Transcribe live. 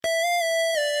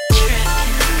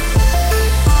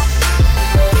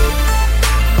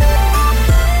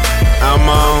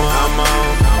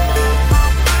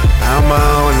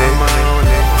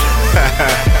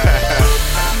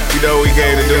know what we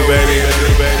came to do, baby.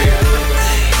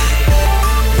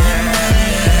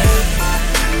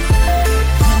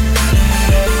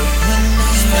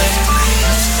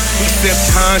 Sip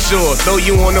contour, throw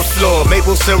you on the floor,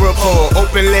 maple syrup pour,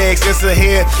 open legs, instant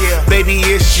hair, baby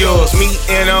it's yours. Me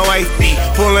and a wifey,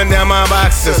 pulling down my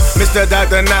boxers. Mr.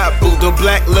 Dr. Nabu, the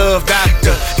black love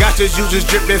doctor. Got your juices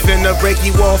dripping, finna break you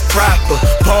off proper.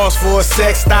 Pause for a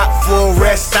sec, stop for a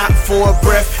rest, stop for a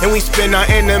breath, and we spend our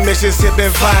intermission sipping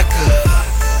vodka.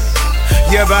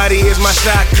 Your body is my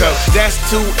shot cup, that's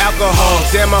 2 alcohol.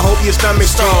 Damn, I hope your stomach's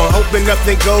strong, hoping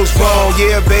nothing goes wrong.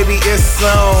 Yeah, baby, it's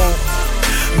on.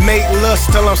 Make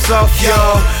lust till I'm soft,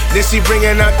 y'all. Then she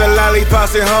bringing out the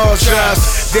lollipops and hard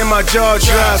drops. Then my jaw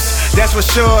drops, that's for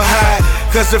sure hot.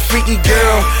 Cause the freaky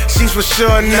girl, she's for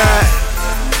sure not.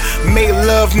 Make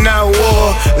love, not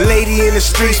war. Lady in the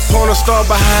streets, porn star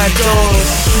behind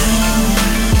doors.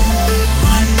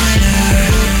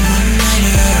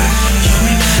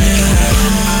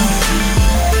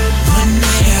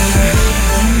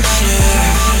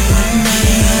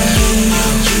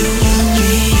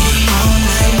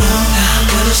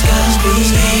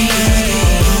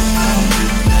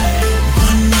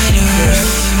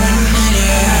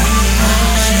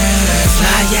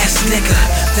 Nigga,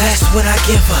 that's what I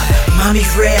give her. Mommy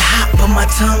red hot, but my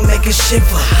tongue make her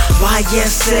shiver.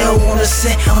 YSL wanna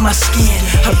sit on my skin.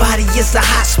 Her body is the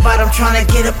hot spot, I'm tryna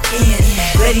get up in.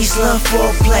 Ladies love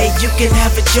foreplay, you can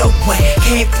have it your way.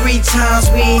 Came 3 times,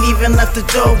 we ain't even left the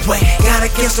doorway. Got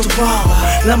against the wall,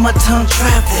 let my tongue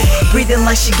travel. Breathing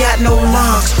like she got no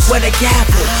lungs, where the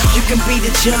gavel. You can be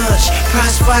the judge,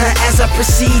 prize fighter as I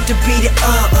proceed to beat it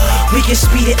up. We can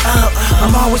speed it up,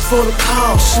 I'm always for the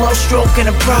call. Slow stroke and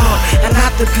a brawl, and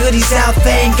not the goodies out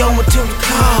there ain't going to the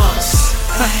cause.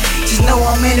 Just know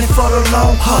I'm in it for the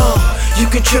long haul. You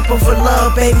can trip over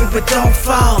love, baby, but don't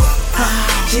fall.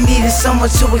 She needed someone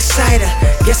to excite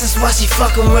her, guess that's why she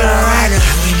fucking with a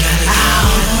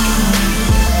writer.